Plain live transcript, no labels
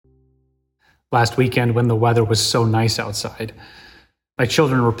last weekend when the weather was so nice outside. My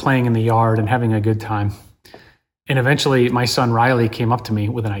children were playing in the yard and having a good time. And eventually, my son Riley came up to me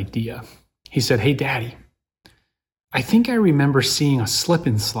with an idea. He said, "Hey, Daddy, I think I remember seeing a slip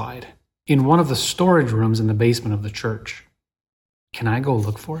and slide in one of the storage rooms in the basement of the church. Can I go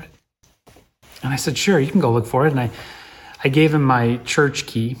look for it?" And I said, "Sure, you can go look for it." And I gave him my church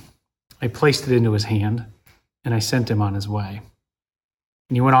key. I placed it into his hand, and I sent him on his way.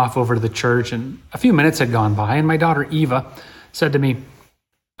 And he went off over to the church, and a few minutes had gone by, and my daughter Eva said to me,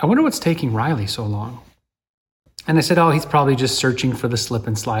 "I wonder what's taking Riley so long." And I said, "Oh, he's probably just searching for the slip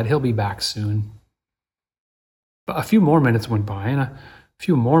and slide. He'll be back soon." But a few more minutes went by, and a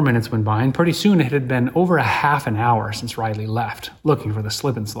few more minutes went by, and pretty soon it had been over a half an hour since Riley left, looking for the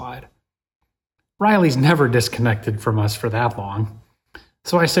slip and slide. Riley's never disconnected from us for that long.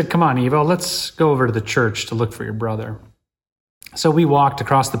 So I said, "Come on, Eva, let's go over to the church to look for your brother." So we walked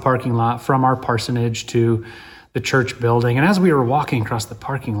across the parking lot from our parsonage to the church building. And as we were walking across the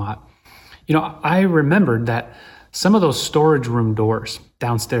parking lot, I remembered that some of those storage room doors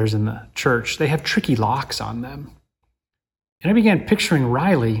downstairs in the church, they have tricky locks on them. And I began picturing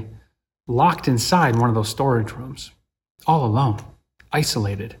Riley locked inside one of those storage rooms, all alone,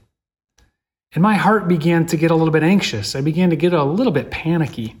 isolated. And my heart began to get a little bit anxious. I began to get a little bit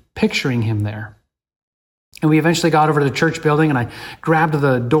panicky, picturing him there. And we eventually got over to the church building, and I grabbed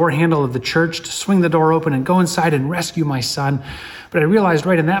the door handle of the church to swing the door open and go inside and rescue my son. But I realized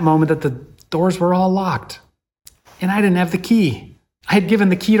right in that moment that the doors were all locked, and I didn't have the key. I had given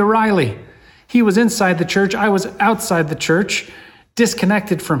the key to Riley. He was inside the church. I was outside the church,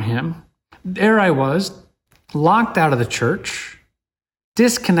 disconnected from him. There I was, locked out of the church,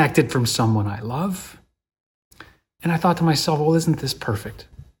 disconnected from someone I love. And I thought to myself, well, isn't this perfect?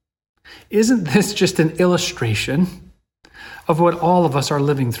 Isn't this just an illustration of what all of us are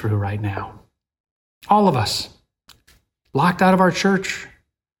living through right now? All of us, locked out of our church,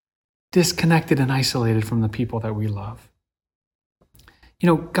 disconnected and isolated from the people that we love.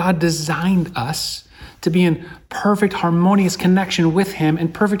 God designed us to be in perfect, harmonious connection with Him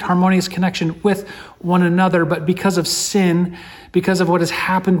and perfect, harmonious connection with one another. But because of sin, because of what has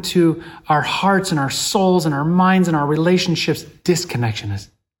happened to our hearts and our souls and our minds and our relationships, disconnection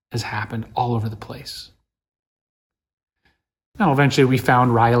has happened all over the place. Now, eventually we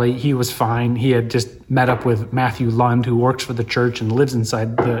found Riley. He was fine. He had just met up with Matthew Lund, who works for the church and lives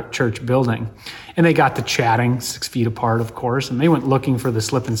inside the church building. And they got to chatting, 6 feet apart, of course, and they went looking for the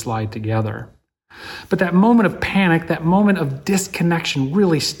slip and slide together. But that moment of panic, that moment of disconnection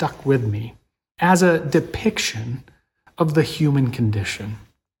really stuck with me as a depiction of the human condition.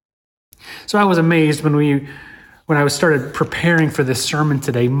 So I was amazed when I started preparing for this sermon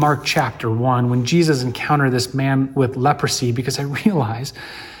today, Mark chapter 1, when Jesus encountered this man with leprosy, because I realized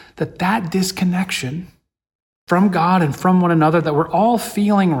that disconnection from God and from one another that we're all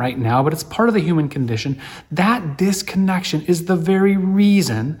feeling right now, but it's part of the human condition, that disconnection is the very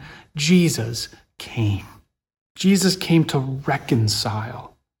reason Jesus came. Jesus came to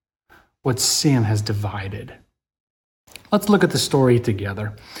reconcile what sin has divided. Let's look at the story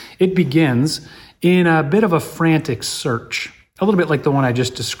together. It begins in a bit of a frantic search, a little bit like the one I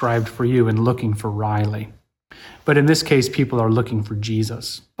just described for you in looking for Riley. But in this case, people are looking for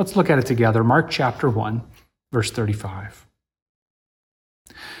Jesus. Let's look at it together. Mark chapter 1, verse 35.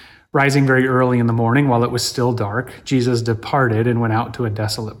 Rising very early in the morning, while it was still dark, Jesus departed and went out to a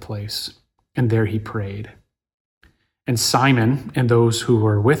desolate place, and there he prayed. And Simon and those who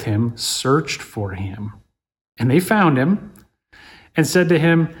were with him searched for him, and they found him and said to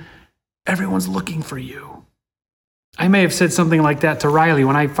him, "Everyone's looking for you." I may have said something like that to Riley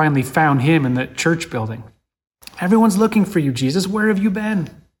when I finally found him in the church building. "Everyone's looking for you, Jesus. Where have you been?"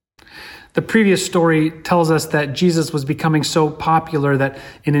 The previous story tells us that Jesus was becoming so popular that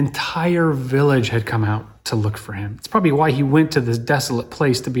an entire village had come out to look for him. It's probably why he went to this desolate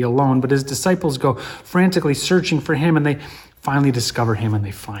place to be alone, but his disciples go frantically searching for him, and they finally discover him and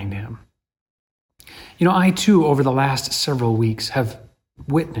they find him. I too, over the last several weeks, have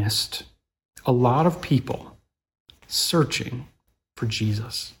witnessed a lot of people searching for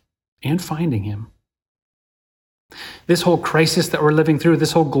Jesus and finding him. This whole crisis that we're living through,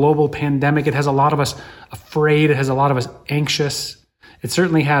 this whole global pandemic, it has a lot of us afraid. It has a lot of us anxious. It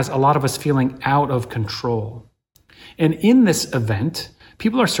certainly has a lot of us feeling out of control. And in this event,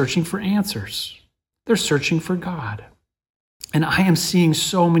 people are searching for answers. They're searching for God. And I am seeing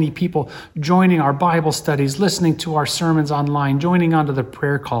so many people joining our Bible studies, listening to our sermons online, joining onto the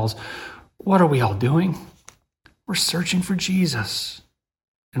prayer calls. What are we all doing? We're searching for Jesus,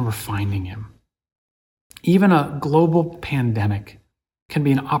 and we're finding him. Even a global pandemic can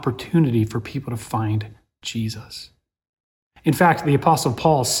be an opportunity for people to find Jesus. In fact, the Apostle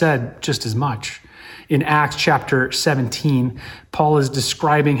Paul said just as much. In Acts chapter 17, Paul is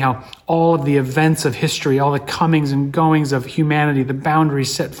describing how all of the events of history, all the comings and goings of humanity, the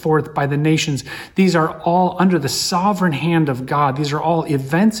boundaries set forth by the nations, these are all under the sovereign hand of God. These are all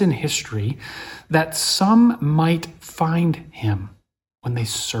events in history that some might find him when they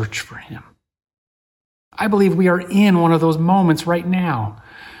search for him. I believe we are in one of those moments right now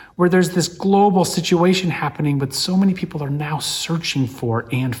where there's this global situation happening, but so many people are now searching for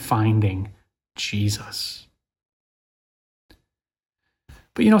and finding Jesus.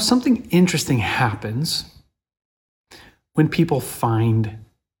 But something interesting happens when people find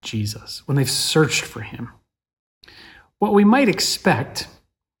Jesus, when they've searched for him. What we might expect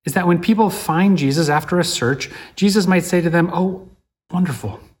is that when people find Jesus after a search, Jesus might say to them, "Oh,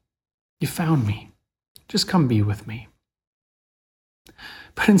 wonderful, you found me. Just come be with me."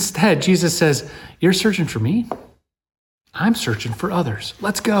 But instead, Jesus says, "You're searching for me? I'm searching for others.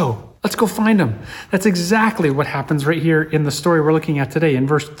 Let's go. Let's go find them." That's exactly what happens right here in the story we're looking at today in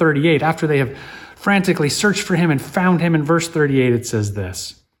verse 38. After they have frantically searched for him and found him, in verse 38, it says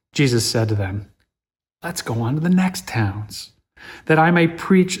this. Jesus said to them, "Let's go on to the next towns, that I may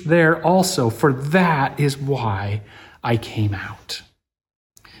preach there also, for that is why I came out."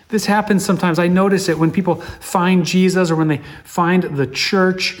 This happens sometimes. I notice it when people find Jesus or when they find the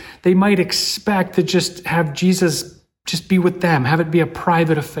church, they might expect to just have Jesus just be with them, have it be a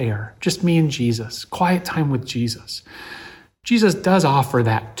private affair, just me and Jesus, quiet time with Jesus. Jesus does offer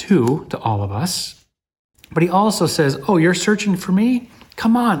that too to all of us, but he also says, "Oh, you're searching for me?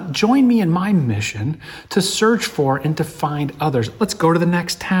 Come on, join me in my mission to search for and to find others. Let's go to the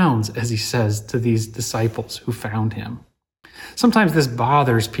next towns," as he says to these disciples who found him. Sometimes this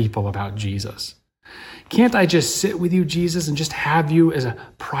bothers people about Jesus. Can't I just sit with you, Jesus, and just have you as a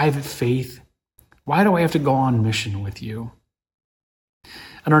private faith? Why do I have to go on mission with you?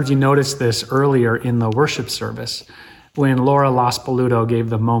 I don't know if you noticed this earlier in the worship service when Laura Lospoluto gave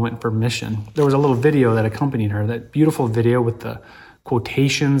the moment for mission. There was a little video that accompanied her, that beautiful video with the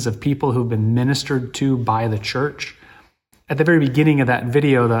quotations of people who've been ministered to by the church. At the very beginning of that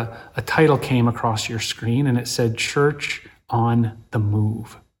video, a title came across your screen and it said, "Church on the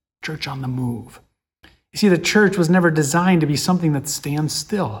Move." Church on the move. You see, the church was never designed to be something that stands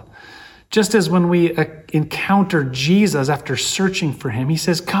still. Just as when we encounter Jesus after searching for him, he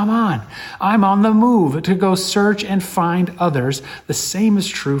says, "Come on, I'm on the move to go search and find others." The same is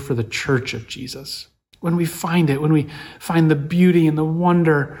true for the church of Jesus. When we find it, when we find the beauty and the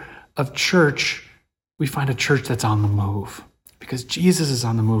wonder of church, we find a church that's on the move. Because Jesus is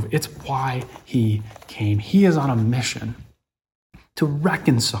on the move. It's why he came. He is on a mission to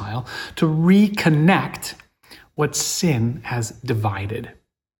reconcile, to reconnect what sin has divided.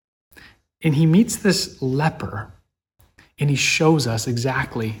 And he meets this leper, and he shows us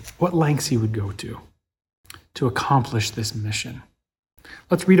exactly what lengths he would go to accomplish this mission.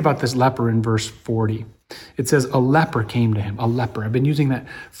 Let's read about this leper in verse 40. It says, "A leper came to him." A leper. I've been using that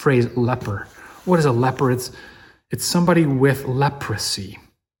phrase, leper. What is a leper? It's somebody with leprosy.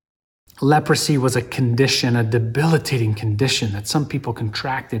 Leprosy was a condition, a debilitating condition that some people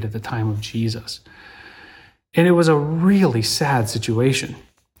contracted at the time of Jesus. And it was a really sad situation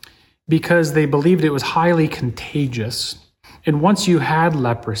because they believed it was highly contagious. And once you had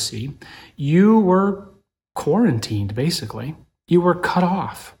leprosy, you were quarantined, basically. You were cut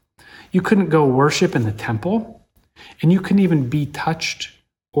off. You couldn't go worship in the temple, and you couldn't even be touched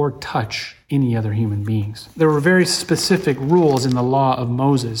or touch any other human beings. There were very specific rules in the law of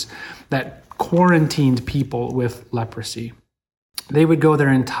Moses that quarantined people with leprosy. They would go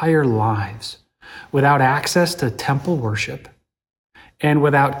their entire lives without access to temple worship and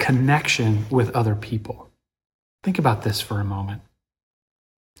without connection with other people. Think about this for a moment.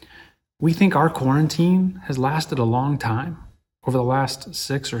 We think our quarantine has lasted a long time, over the last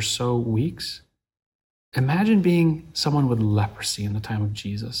 6 or so weeks. Imagine being someone with leprosy in the time of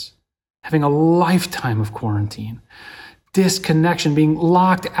Jesus, having a lifetime of quarantine, disconnection, being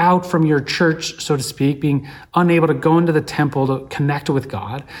locked out from your church, so to speak, being unable to go into the temple to connect with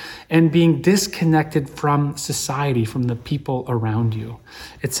God, and being disconnected from society, from the people around you.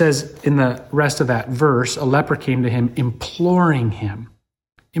 It says in the rest of that verse, a leper came to him, imploring him.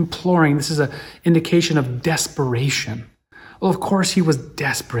 Imploring, this is an indication of desperation. Well, of course he was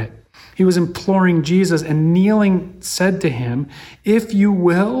desperate. He was imploring Jesus, and kneeling said to him, "If you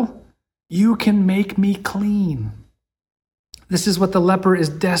will, you can make me clean." This is what the leper is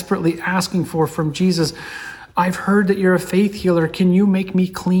desperately asking for from Jesus. "I've heard that you're a faith healer. Can you make me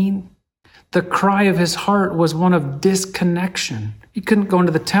clean?" The cry of his heart was one of disconnection. He couldn't go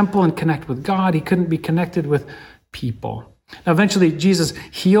into the temple and connect with God. He couldn't be connected with people. Now, eventually, Jesus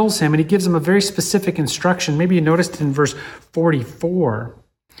heals him, and he gives him a very specific instruction. Maybe you noticed in verse 44.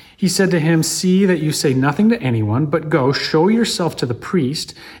 He said to him, "See that you say nothing to anyone, but go, show yourself to the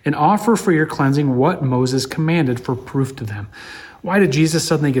priest, and offer for your cleansing what Moses commanded for proof to them." Why did Jesus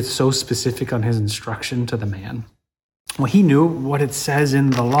suddenly get so specific on his instruction to the man? Well, he knew what it says in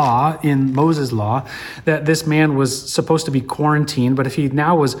the law, in Moses' law, that this man was supposed to be quarantined, but if he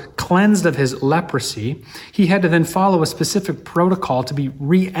now was cleansed of his leprosy, he had to then follow a specific protocol to be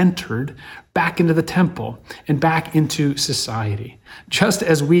re-entered back into the temple and back into society. Just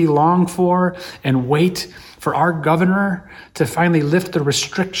as we long for and wait for our governor to finally lift the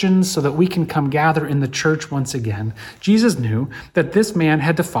restrictions so that we can come gather in the church once again, Jesus knew that this man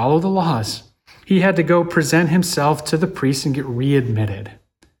had to follow the laws. He had to go present himself to the priest and get readmitted.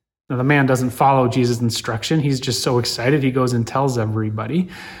 Now, the man doesn't follow Jesus' instruction. He's just so excited. He goes and tells everybody.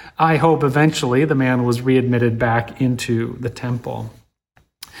 I hope eventually the man was readmitted back into the temple.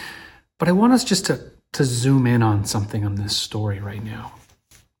 But I want us just to zoom in on something on this story right now.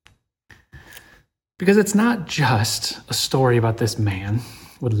 Because it's not just a story about this man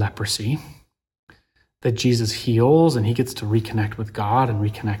with leprosy that Jesus heals and he gets to reconnect with God and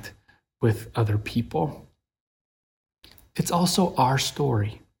reconnect with other people. It's also our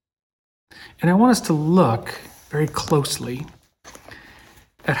story. And I want us to look very closely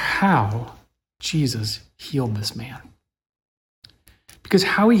at how Jesus healed this man. Because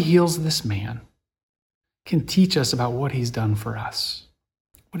how he heals this man can teach us about what he's done for us.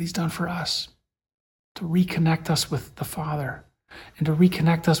 What he's done for us to reconnect us with the Father and to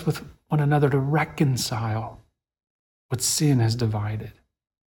reconnect us with one another, to reconcile what sin has divided.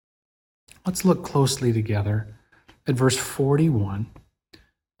 Let's look closely together at verse 41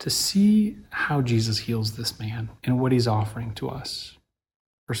 to see how Jesus heals this man and what he's offering to us.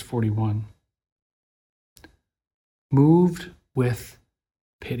 Verse 41. Moved with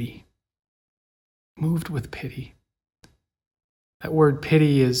pity. Moved with pity. That word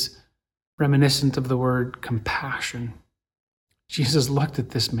pity is reminiscent of the word compassion. Jesus looked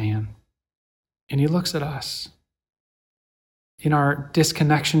at this man and he looks at us. In our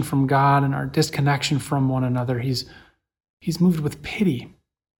disconnection from God and our disconnection from one another, he's moved with pity.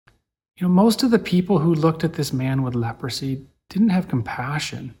 You know, most of the people who looked at this man with leprosy didn't have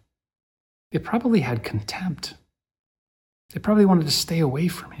compassion. They probably had contempt. They probably wanted to stay away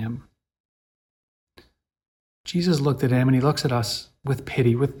from him. Jesus looked at him and he looks at us with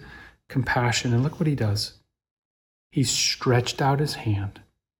pity, with compassion, and look what he does. He stretched out his hand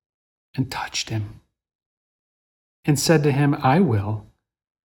and touched him and said to him, "I will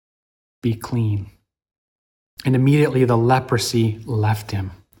be clean." And immediately the leprosy left him,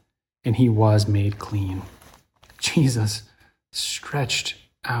 and he was made clean. Jesus stretched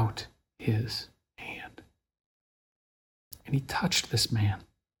out his hand, and he touched this man.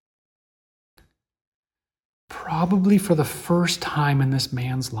 Probably for the first time in this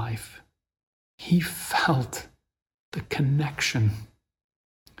man's life, he felt the connection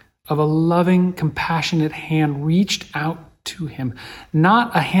of a loving, compassionate hand reached out to him.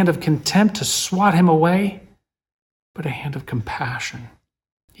 Not a hand of contempt to swat him away, but a hand of compassion.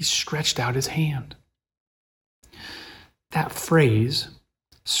 He stretched out his hand. That phrase,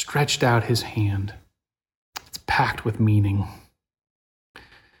 stretched out his hand, it's packed with meaning.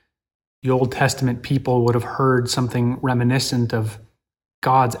 The Old Testament people would have heard something reminiscent of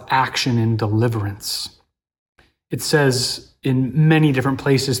God's action in deliverance. It says in many different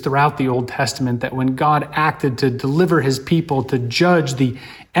places throughout the Old Testament that when God acted to deliver his people, to judge the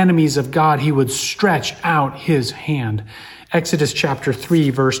enemies of God, he would stretch out his hand. Exodus chapter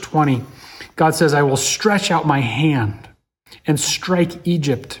 3, verse 20, God says, "I will stretch out my hand and strike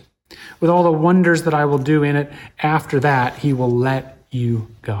Egypt with all the wonders that I will do in it. After that, he will let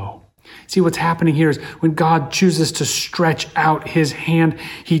you go." See, what's happening here is when God chooses to stretch out his hand,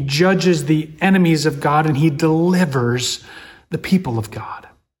 he judges the enemies of God and he delivers the people of God.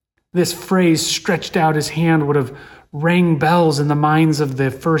 This phrase, stretched out his hand, would have rang bells in the minds of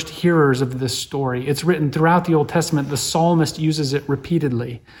the first hearers of this story. It's written throughout the Old Testament. The psalmist uses it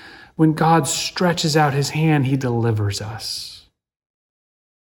repeatedly. When God stretches out his hand, he delivers us.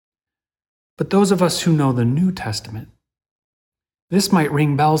 But those of us who know the New Testament, this might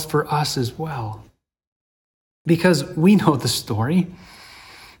ring bells for us as well, because we know the story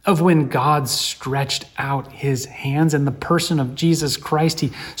of when God stretched out his hands in the person of Jesus Christ.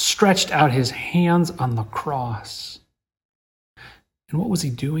 He stretched out his hands on the cross. And what was he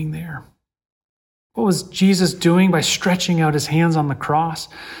doing there? What was Jesus doing by stretching out his hands on the cross?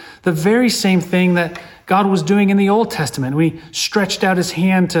 The very same thing that God was doing in the Old Testament when he stretched out his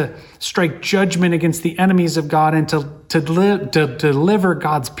hand to strike judgment against the enemies of God and to deliver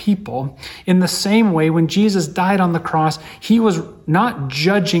God's people. In the same way, when Jesus died on the cross, he was not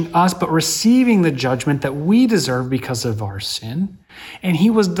judging us, but receiving the judgment that we deserve because of our sin. And he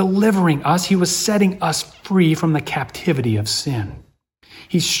was delivering us. He was setting us free from the captivity of sin.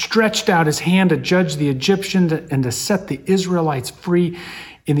 He stretched out his hand to judge the Egyptians and to set the Israelites free.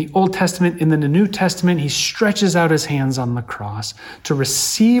 In the Old Testament, in the New Testament, he stretches out his hands on the cross to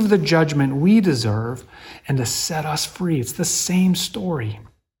receive the judgment we deserve and to set us free. It's the same story.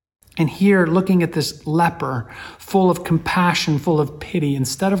 And here, looking at this leper, full of compassion, full of pity,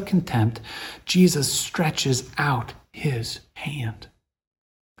 instead of contempt, Jesus stretches out his hand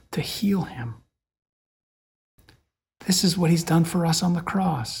to heal him. This is what he's done for us on the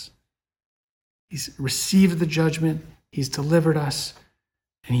cross. He's received the judgment, he's delivered us,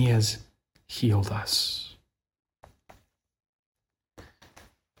 and he has healed us.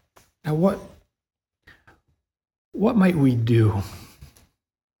 Now, what might we do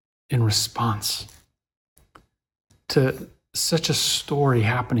in response to such a story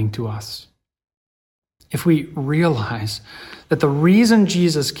happening to us? If we realize that the reason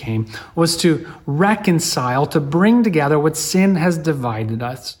Jesus came was to reconcile, to bring together what sin has divided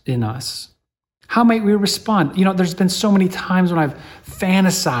us in us, how might we respond? There's been so many times when I've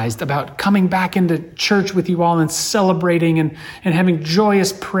fantasized about coming back into church with you all and celebrating and having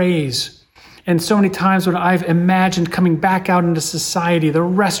joyous praise. And so many times when I've imagined coming back out into society, the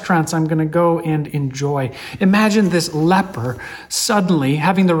restaurants I'm going to go and enjoy. Imagine this leper suddenly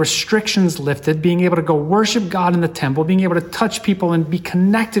having the restrictions lifted, being able to go worship God in the temple, being able to touch people and be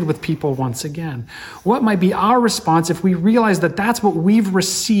connected with people once again. What might be our response if we realize that that's what we've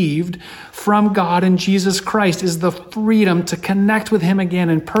received from God in Jesus Christ, is the freedom to connect with him again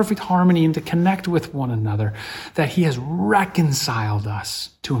in perfect harmony and to connect with one another, that he has reconciled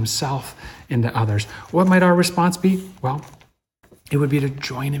us to himself and to others. What might our response be? Well, it would be to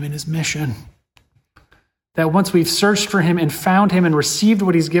join him in his mission. That once we've searched for him and found him and received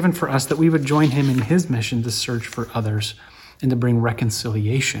what he's given for us, that we would join him in his mission to search for others and to bring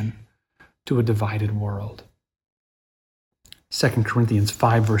reconciliation to a divided world. 2 Corinthians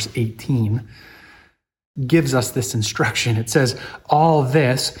 5, verse 18 gives us this instruction. It says, all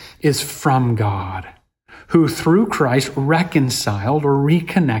this is from God, who through Christ reconciled or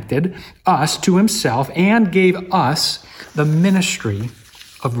reconnected us to himself and gave us the ministry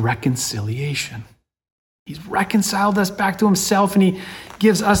of reconciliation. He's reconciled us back to himself, and he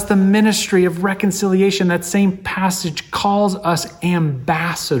gives us the ministry of reconciliation. That same passage calls us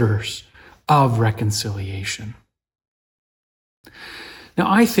ambassadors of reconciliation. Now,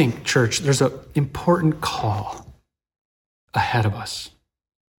 I think, church, there's an important call ahead of us.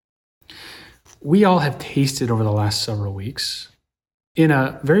 We all have tasted over the last several weeks, in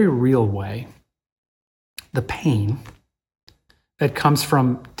a very real way, the pain that comes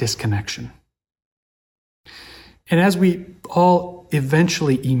from disconnection. And as we all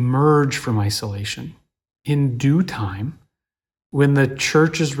eventually emerge from isolation, in due time, when the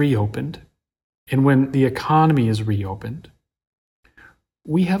church is reopened and when the economy is reopened,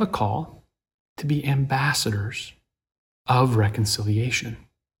 we have a call to be ambassadors of reconciliation,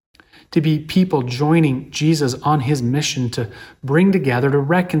 to be people joining Jesus on his mission to bring together, to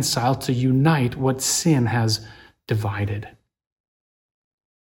reconcile, to unite what sin has divided.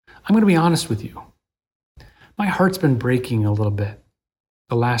 I'm going to be honest with you. My heart's been breaking a little bit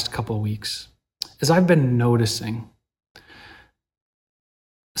the last couple of weeks as I've been noticing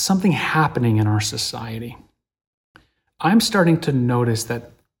something happening in our society. I'm starting to notice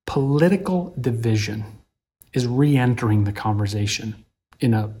that political division is re-entering the conversation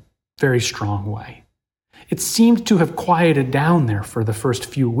in a very strong way. It seemed to have quieted down there for the first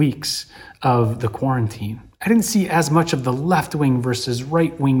few weeks of the quarantine. I didn't see as much of the left-wing versus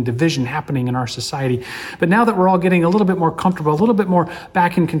right-wing division happening in our society. But now that we're all getting a little bit more comfortable, a little bit more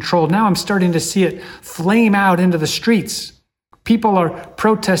back in control, now I'm starting to see it flame out into the streets. People are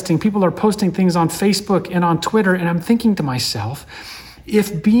protesting, people are posting things on Facebook and on Twitter, and I'm thinking to myself,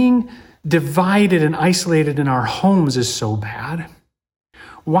 if being divided and isolated in our homes is so bad,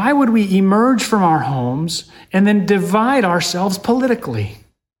 why would we emerge from our homes and then divide ourselves politically?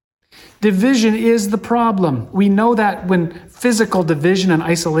 Division is the problem. We know that when physical division and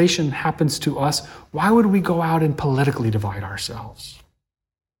isolation happens to us, why would we go out and politically divide ourselves?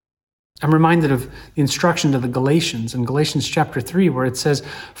 I'm reminded of the instruction to the Galatians in Galatians chapter 3, where it says,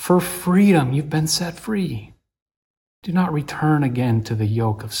 for freedom you've been set free. Do not return again to the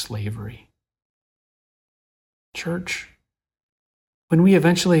yoke of slavery. Church, when we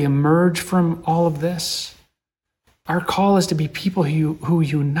eventually emerge from all of this, our call is to be people who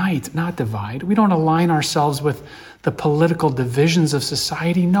unite, not divide. We don't align ourselves with the political divisions of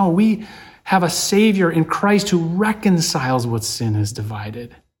society. No, we have a Savior in Christ who reconciles what sin has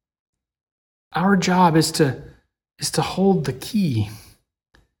divided. Our job is to hold the key,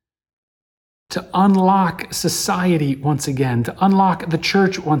 to unlock society once again, to unlock the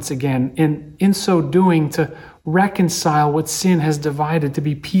church once again, and in so doing, to reconcile what sin has divided, to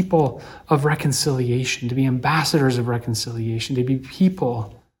be people of reconciliation, to be ambassadors of reconciliation, to be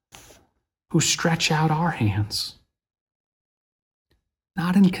people who stretch out our hands,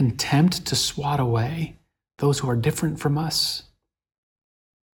 not in contempt to swat away those who are different from us,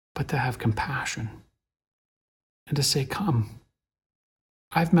 but to have compassion and to say, come,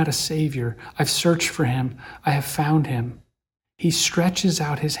 I've met a Savior. I've searched for him. I have found him. He stretches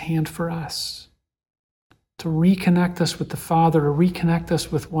out his hand for us to reconnect us with the Father, to reconnect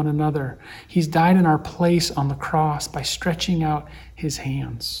us with one another. He's died in our place on the cross by stretching out his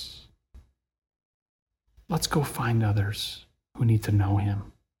hands. Let's go find others who need to know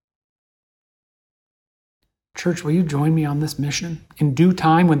him. Church, will you join me on this mission? In due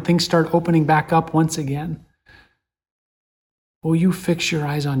time, when things start opening back up once again, will you fix your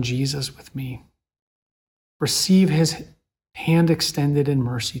eyes on Jesus with me? Receive his hand extended in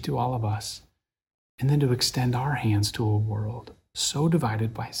mercy to all of us, and then to extend our hands to a world so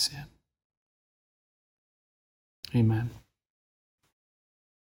divided by sin. Amen.